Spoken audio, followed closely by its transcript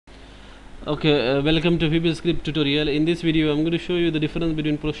Okay, welcome to vbscript tutorial. In this video I'm going to show you the difference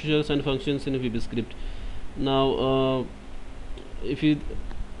between procedures and functions in vbscript. Now if you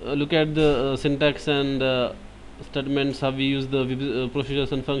look at the syntax and statements, how we use the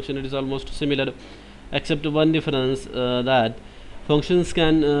procedures and function, it is almost similar, except one difference, that functions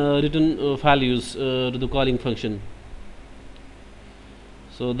can return values to the calling function.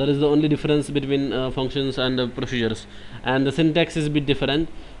 So that is the only difference between functions and procedures, and the syntax is a bit different.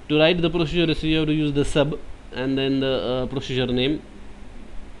 To write the procedures you have to use the sub and then the procedure name,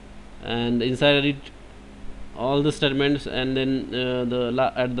 and inside it all the statements, and then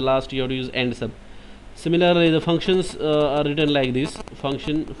at the last you have to use end sub. Similarly, the functions are written like this: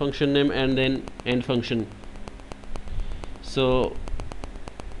 function name and then end function. So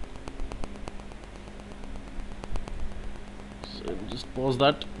just pause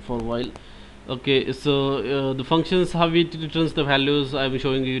that for a while. Okay, so the functions, how it returns the values, I am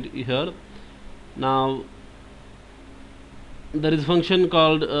showing you here. Now there is a function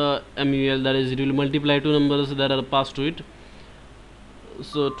called mul, that is, it will multiply two numbers that are passed to it.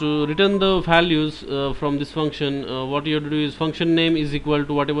 So to return the values from this function, what you have to do is function name is equal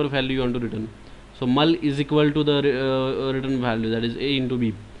to whatever value you want to return. So mul is equal to the return value, that is a into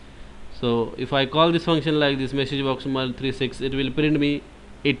b. So if I call this function like this, message box mul36, it will print me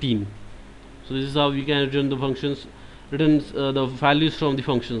 18. So this is how we can return the functions, returns the values from the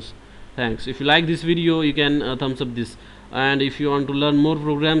functions. Thanks. If you like this video, you can thumbs up this, and if you want to learn more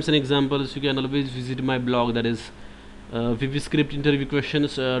programs and examples, you can always visit my blog, that is vbscript interview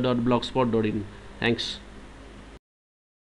questions .blogspot.in. Thanks.